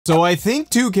So I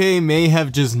think 2K may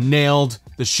have just nailed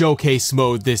the showcase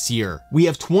mode this year. We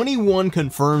have 21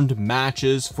 confirmed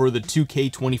matches for the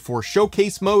 2K24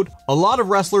 showcase mode. A lot of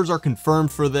wrestlers are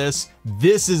confirmed for this.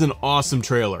 This is an awesome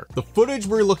trailer. The footage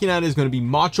we're looking at is going to be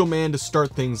Macho Man to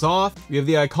start things off. We have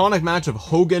the iconic match of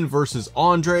Hogan versus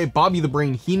Andre. Bobby the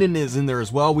Brain Heenan is in there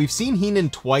as well. We've seen Heenan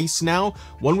twice now,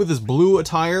 one with his blue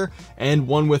attire and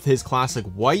one with his classic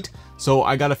white. So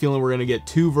I got a feeling we're going to get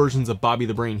two versions of Bobby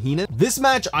the Brain Heenan. This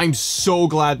match, I'm so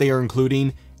glad they are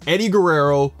including Eddie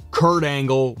Guerrero, Kurt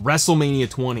Angle, WrestleMania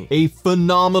 20. A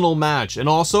phenomenal match. And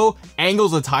also,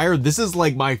 Angle's attire, this is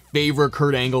like my favorite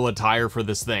Kurt Angle attire for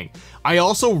this thing. I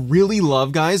also really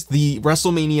love, guys, the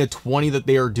WrestleMania 20 that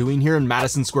they are doing here in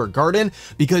Madison Square Garden,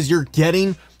 because you're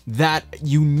getting that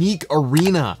unique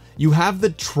arena. You have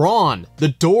the Tron, the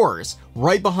doors,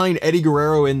 right behind Eddie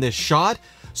Guerrero in this shot.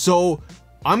 So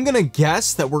I'm gonna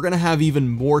guess that we're gonna have even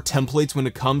more templates when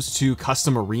it comes to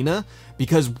custom arena,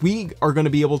 because we are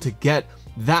gonna be able to get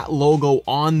that logo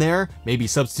on there, maybe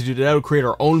substitute it out, create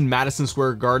our own Madison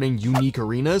Square Garden unique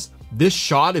arenas. This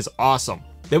shot is awesome.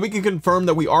 Then we can confirm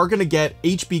that we are gonna get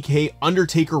HBK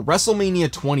Undertaker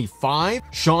WrestleMania 25,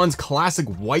 Shawn's classic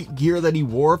white gear that he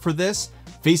wore for this,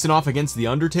 facing off against the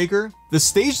Undertaker. The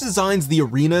stage designs, the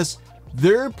arenas,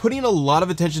 they're putting a lot of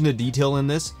attention to detail in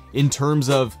this, in terms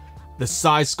of the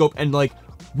size, scope, and like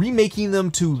remaking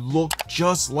them to look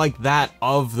just like that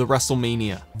of the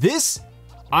WrestleMania. This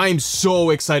I'm so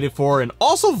excited for, and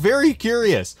also very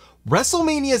curious.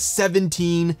 WrestleMania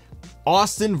 17,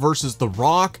 Austin versus The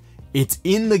Rock. It's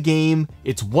in the game.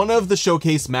 It's one of the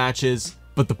showcase matches,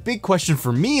 but the big question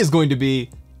for me is going to be,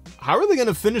 how are they going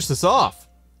to finish this off?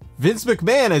 Vince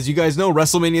McMahon, as you guys know,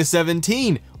 WrestleMania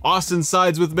 17, Austin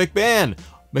sides with McMahon.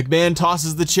 McMahon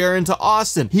tosses the chair into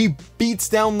Austin. He beats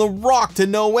down The Rock to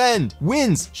no end.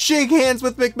 Wins. Shake hands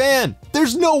with McMahon.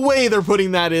 There's no way they're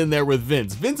putting that in there with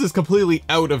Vince. Vince is completely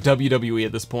out of WWE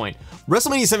at this point.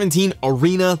 WrestleMania 17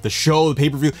 Arena, the show, the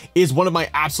pay-per-view, is one of my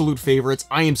absolute favorites.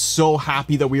 I am so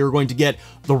happy that we are going to get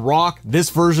The Rock, this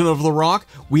version of The Rock.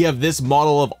 We have this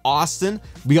model of Austin.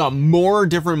 We got more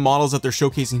different models that they're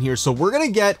showcasing here. So we're going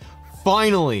to get,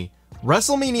 finally,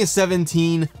 WrestleMania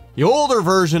 17, the older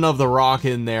version of The Rock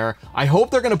in there. I hope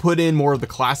they're going to put in more of the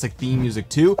classic theme music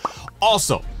too.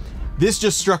 Also, this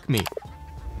just struck me.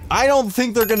 I don't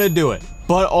think they're going to do it,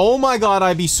 but oh my God,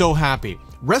 I'd be so happy.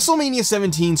 WrestleMania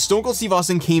 17, Stone Cold Steve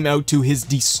Austin came out to his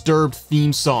Disturbed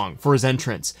theme song for his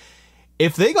entrance.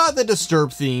 If they got the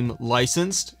Disturbed theme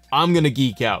licensed, I'm gonna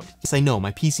geek out. Yes, I know,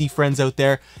 my PC friends out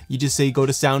there, you just say go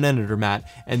to Sound Editor, Matt,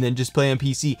 and then just play on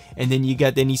PC, and then you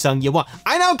get any song you want.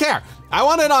 I don't care. I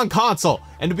want it on console.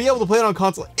 And to be able to play it on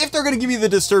console, if they're gonna give you the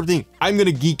Disturbed theme, I'm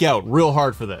gonna geek out real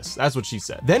hard for this. That's what she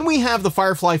said. Then we have the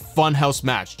Firefly Funhouse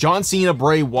match. John Cena,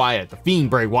 Bray Wyatt, The Fiend,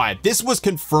 Bray Wyatt. This was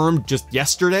confirmed just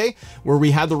yesterday, where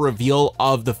we had the reveal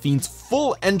of The Fiend's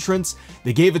full entrance.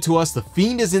 They gave it to us. The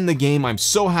Fiend is in the game. I'm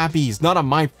so happy. He's not a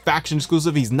My Faction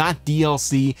exclusive. He's not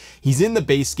DLC. He's in the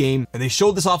base game, and they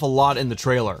showed this off a lot in the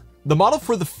trailer. The model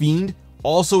for The Fiend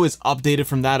also is updated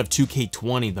from that of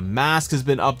 2K20. The mask has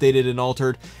been updated and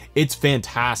altered. It's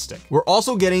fantastic. We're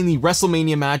also getting the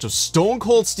WrestleMania match of Stone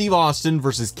Cold Steve Austin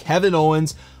versus Kevin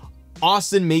Owens.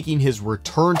 Austin making his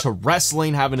return to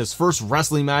wrestling, having his first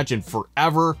wrestling match in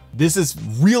forever. This is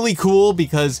really cool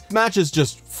because this match is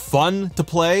just fun to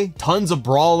play. Tons of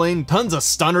brawling, tons of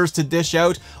stunners to dish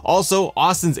out. Also,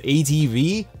 Austin's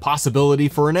ATV possibility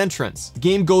for an entrance. The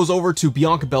game goes over to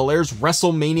Bianca Belair's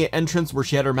WrestleMania entrance where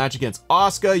she had her match against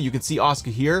Asuka. You can see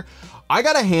Asuka here. I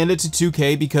gotta hand it to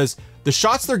 2K because the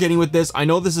shots they're getting with this, I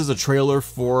know this is a trailer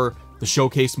for the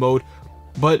showcase mode,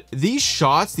 but these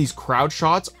shots, these crowd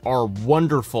shots are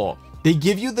wonderful. They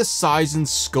give you the size and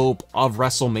scope of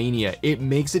WrestleMania. It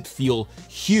makes it feel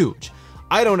huge.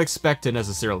 I don't expect to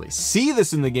necessarily see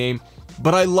this in the game,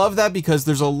 but I love that because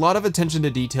there's a lot of attention to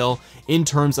detail in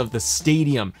terms of the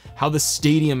stadium, how the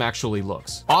stadium actually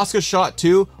looks. Asuka shot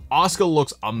too. Asuka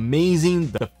looks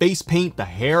amazing. The face paint, the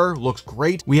hair looks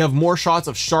great. We have more shots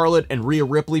of Charlotte and Rhea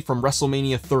Ripley from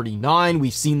WrestleMania 39.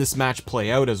 We've seen this match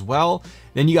play out as well.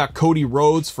 Then you got Cody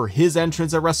Rhodes for his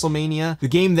entrance at WrestleMania. The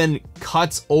game then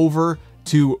cuts over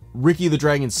to Ricky the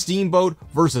Dragon Steamboat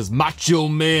versus Macho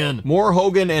Man. More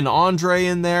Hogan and Andre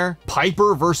in there.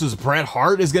 Piper versus Bret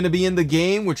Hart is going to be in the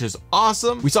game, which is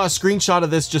awesome. We saw a screenshot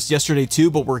of this just yesterday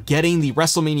too, but we're getting the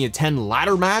WrestleMania 10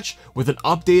 ladder match with an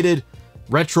updated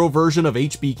retro version of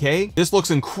HBK. This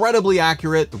looks incredibly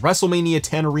accurate. The WrestleMania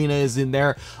 10 arena is in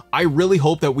there. I really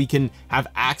hope that we can have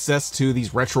access to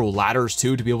these retro ladders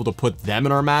too, to be able to put them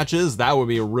in our matches. That would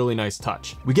be a really nice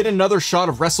touch. We get another shot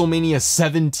of WrestleMania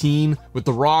 17 with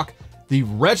The Rock. the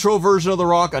retro version of The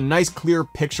Rock, a nice clear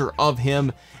picture of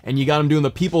him, and you got him doing the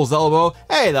people's elbow.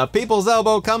 Hey, the people's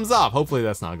elbow comes off. Hopefully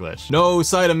that's not a glitch. No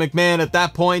sight of McMahon at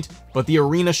that point, but the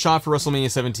arena shot for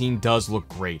WrestleMania 17 does look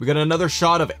great. We got another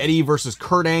shot of Eddie versus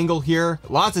Kurt Angle here.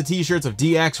 Lots of t-shirts of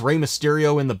DX, Rey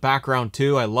Mysterio in the background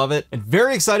too. I love it. And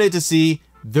very excited to see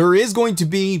there is going to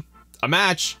be a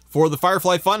match for the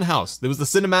Firefly Funhouse. There was the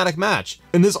cinematic match.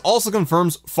 And this also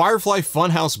confirms Firefly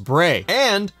Funhouse Bray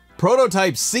and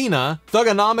Prototype Cena,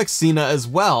 Thugonomics Cena as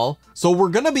well. So we're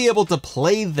gonna be able to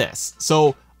play this.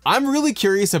 So I'm really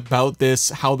curious about this,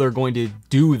 how they're going to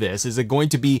do this. Is it going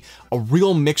to be a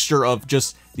real mixture of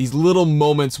just these little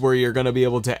moments where you're gonna be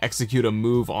able to execute a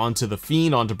move onto the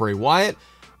Fiend, onto Bray Wyatt?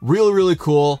 Really, really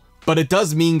cool. But it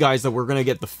does mean, guys, that we're gonna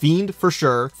get the Fiend for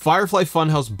sure. Firefly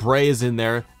Funhouse Bray is in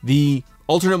there. The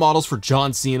alternate models for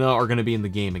John Cena are going to be in the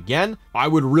game again. I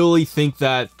would really think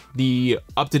that the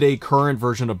up-to-date current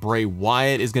version of Bray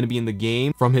Wyatt is going to be in the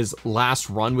game from his last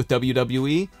run with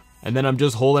WWE. And then I'm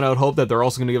just holding out hope that they're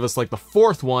also going to give us like the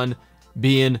fourth one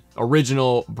being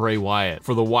original Bray Wyatt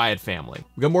for the Wyatt family.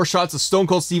 We got more shots of Stone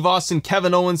Cold Steve Austin,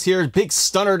 Kevin Owens here, big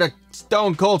stunner to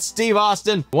Stone Cold Steve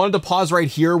Austin. Wanted to pause right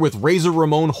here with Razor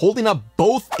Ramon holding up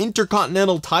both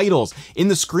Intercontinental titles. In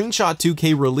the Screenshot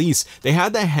 2K release, they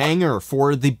had the hanger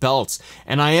for the belts,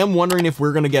 and I am wondering if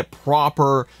we're gonna get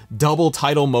proper double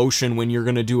title motion when you're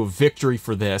gonna do a victory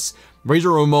for this.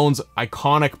 Razor Ramon's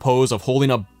iconic pose of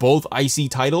holding up both IC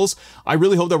titles. I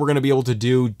really hope that we're going to be able to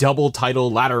do double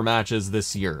title ladder matches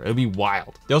this year. It'll be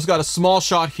wild. They also got a small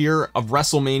shot here of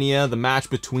WrestleMania, the match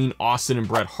between Austin and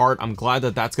Bret Hart. I'm glad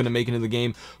that that's going to make it into the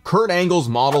game. Kurt Angle's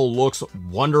model looks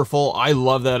wonderful. I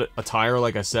love that attire,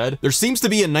 like I said. There seems to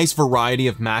be a nice variety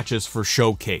of matches for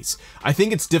Showcase. I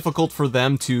think it's difficult for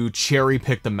them to cherry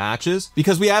pick the matches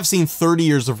because we have seen 30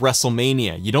 years of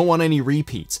WrestleMania. You don't want any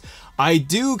repeats. I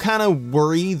do kind of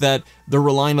worry that they're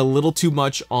relying a little too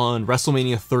much on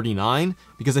WrestleMania 39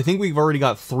 because I think we've already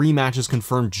got 3 matches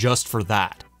confirmed just for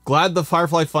that. Glad the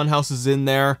Firefly Funhouse is in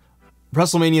there.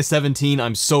 WrestleMania 17,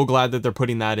 I'm so glad that they're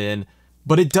putting that in.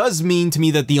 But it does mean to me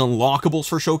that the unlockables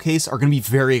for Showcase are going to be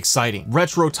very exciting.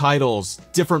 Retro titles,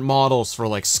 different models for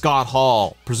like Scott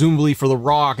Hall, presumably for The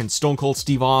Rock and Stone Cold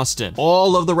Steve Austin.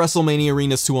 All of the WrestleMania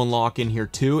arenas to unlock in here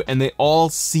too, and they all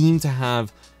seem to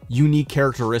have unique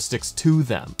characteristics to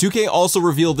them. 2K also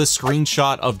revealed this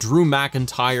screenshot of Drew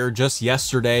McIntyre just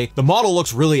yesterday. The model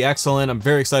looks really excellent. I'm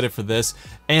very excited for this.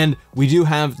 And we do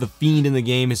have the Fiend in the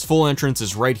game. His full entrance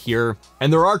is right here.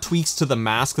 And there are tweaks to the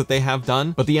mask that they have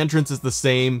done, but the entrance is the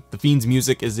same. The Fiend's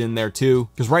music is in there too.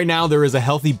 Because right now there is a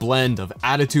healthy blend of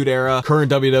Attitude Era,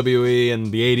 current WWE,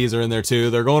 and the 80s are in there too.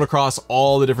 They're going across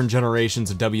all the different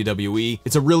generations of WWE.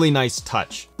 It's a really nice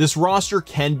touch. This roster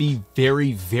can be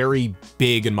very, very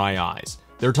big in my eyes.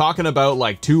 They're talking about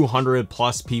like 200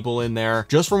 plus people in there.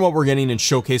 Just from what we're getting in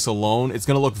Showcase alone, it's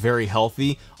going to look very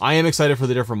healthy. I am excited for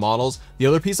the different models. The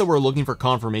other piece that we're looking for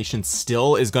confirmation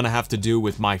still is going to have to do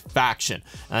with my faction.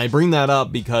 And I bring that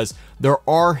up because there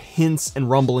are hints and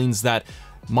rumblings that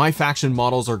my faction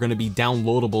models are going to be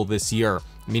downloadable this year.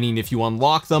 Meaning if you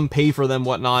unlock them, pay for them,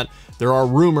 whatnot, there are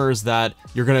rumors that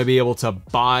you're going to be able to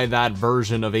buy that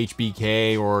version of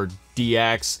HBK or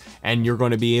DX and you're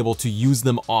going to be able to use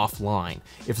them offline.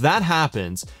 If that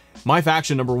happens, my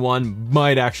faction number 1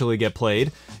 might actually get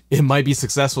played. It might be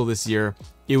successful this year.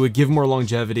 It would give more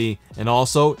longevity, and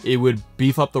also it would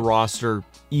beef up the roster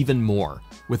even more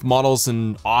with models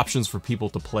and options for people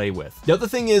to play with. The other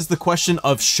thing is the question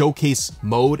of Showcase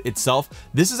mode itself.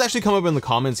 This has actually come up in the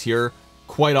comments here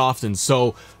quite often.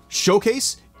 So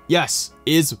Showcase, yes,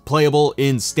 is playable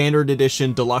in Standard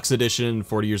Edition, Deluxe Edition,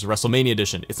 40 Years of WrestleMania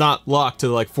Edition. It's not locked to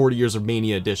like 40 Years of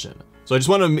Mania Edition. So I just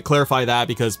want to clarify that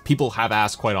because people have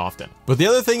asked quite often. But the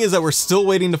other thing is that we're still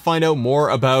waiting to find out more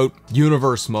about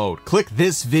Universe Mode. Click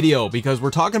this video because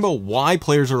we're talking about why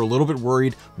players are a little bit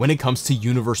worried when it comes to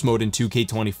Universe Mode in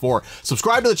 2K24.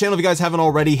 Subscribe to the channel if you guys haven't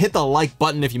already. Hit the like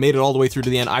button if you made it all the way through to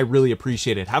the end. I really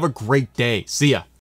appreciate it. Have a great day. See ya.